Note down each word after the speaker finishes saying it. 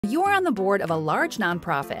You're on the board of a large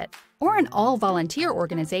nonprofit or an all-volunteer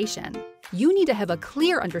organization. You need to have a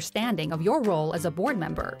clear understanding of your role as a board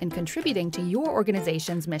member in contributing to your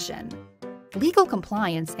organization's mission. Legal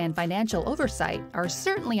compliance and financial oversight are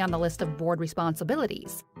certainly on the list of board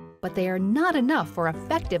responsibilities, but they are not enough for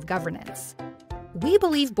effective governance. We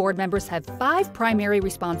believe board members have 5 primary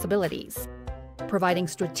responsibilities: providing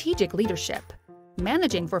strategic leadership,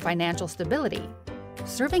 managing for financial stability,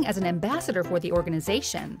 serving as an ambassador for the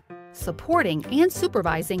organization, supporting and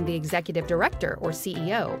supervising the executive director or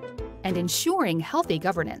CEO, and ensuring healthy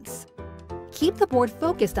governance. Keep the board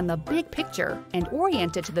focused on the big picture and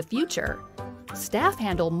oriented to the future. Staff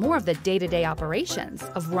handle more of the day-to-day operations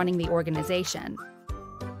of running the organization.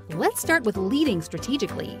 Let's start with leading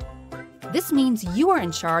strategically. This means you are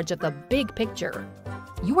in charge of the big picture.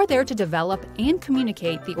 You are there to develop and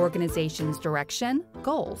communicate the organization's direction,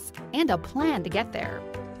 goals, and a plan to get there.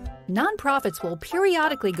 Nonprofits will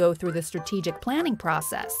periodically go through the strategic planning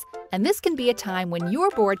process, and this can be a time when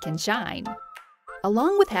your board can shine.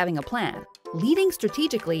 Along with having a plan, leading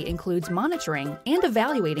strategically includes monitoring and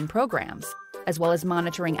evaluating programs, as well as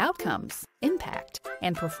monitoring outcomes, impact,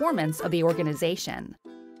 and performance of the organization.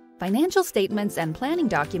 Financial statements and planning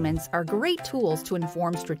documents are great tools to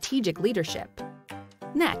inform strategic leadership.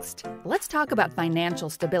 Next, let's talk about financial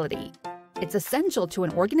stability. It's essential to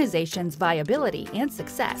an organization's viability and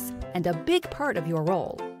success, and a big part of your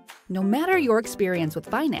role. No matter your experience with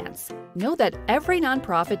finance, know that every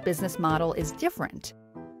nonprofit business model is different.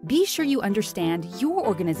 Be sure you understand your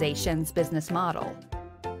organization's business model.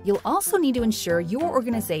 You'll also need to ensure your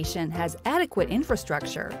organization has adequate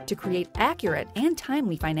infrastructure to create accurate and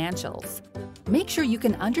timely financials. Make sure you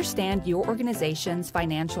can understand your organization's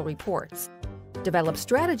financial reports. Develop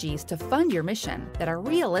strategies to fund your mission that are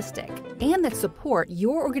realistic and that support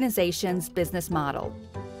your organization's business model.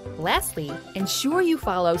 Lastly, ensure you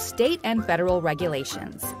follow state and federal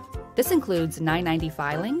regulations. This includes 990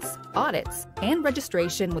 filings, audits, and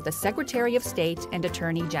registration with the Secretary of State and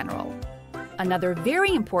Attorney General. Another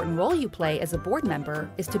very important role you play as a board member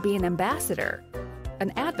is to be an ambassador,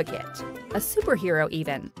 an advocate, a superhero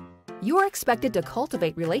even. You are expected to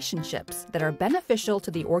cultivate relationships that are beneficial to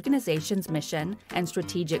the organization's mission and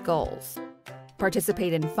strategic goals.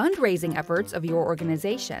 Participate in fundraising efforts of your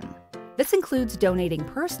organization. This includes donating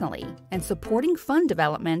personally and supporting fund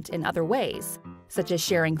development in other ways, such as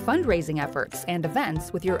sharing fundraising efforts and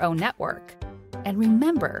events with your own network. And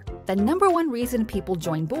remember, the #1 reason people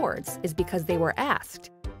join boards is because they were asked.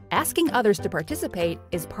 Asking others to participate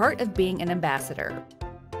is part of being an ambassador.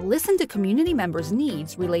 Listen to community members'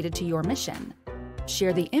 needs related to your mission.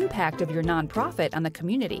 Share the impact of your nonprofit on the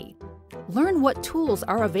community. Learn what tools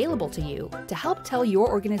are available to you to help tell your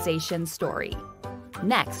organization's story.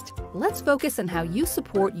 Next, let's focus on how you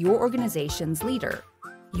support your organization's leader.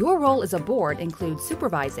 Your role as a board includes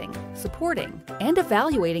supervising, supporting, and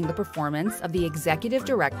evaluating the performance of the executive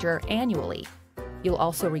director annually. You'll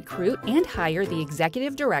also recruit and hire the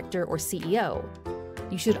executive director or CEO.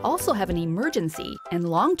 You should also have an emergency and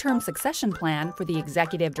long-term succession plan for the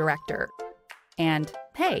executive director. And,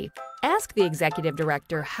 hey, ask the executive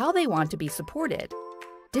director how they want to be supported.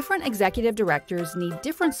 Different executive directors need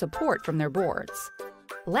different support from their boards.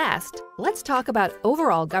 Last, let's talk about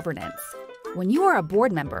overall governance. When you are a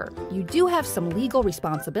board member, you do have some legal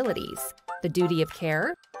responsibilities: the duty of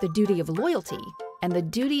care, the duty of loyalty, and the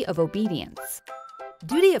duty of obedience.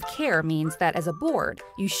 Duty of care means that as a board,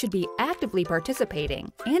 you should be actively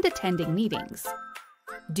participating and attending meetings.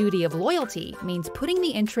 Duty of loyalty means putting the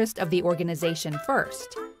interest of the organization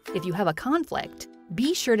first. If you have a conflict,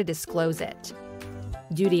 be sure to disclose it.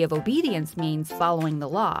 Duty of obedience means following the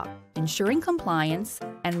law, ensuring compliance,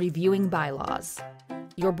 and reviewing bylaws.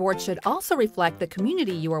 Your board should also reflect the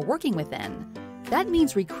community you are working within. That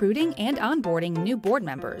means recruiting and onboarding new board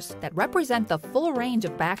members that represent the full range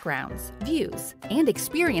of backgrounds, views, and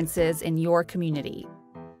experiences in your community.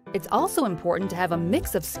 It's also important to have a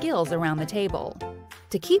mix of skills around the table.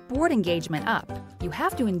 To keep board engagement up, you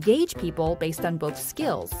have to engage people based on both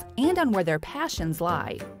skills and on where their passions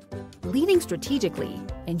lie. Leading strategically,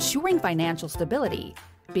 ensuring financial stability,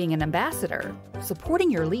 being an ambassador, supporting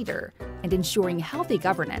your leader, and ensuring healthy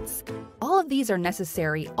governance. All of these are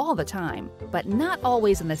necessary all the time, but not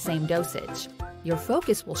always in the same dosage. Your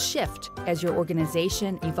focus will shift as your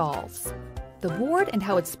organization evolves. The board and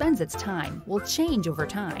how it spends its time will change over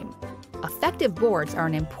time. Effective boards are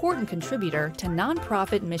an important contributor to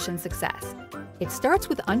nonprofit mission success. It starts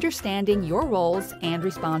with understanding your roles and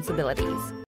responsibilities.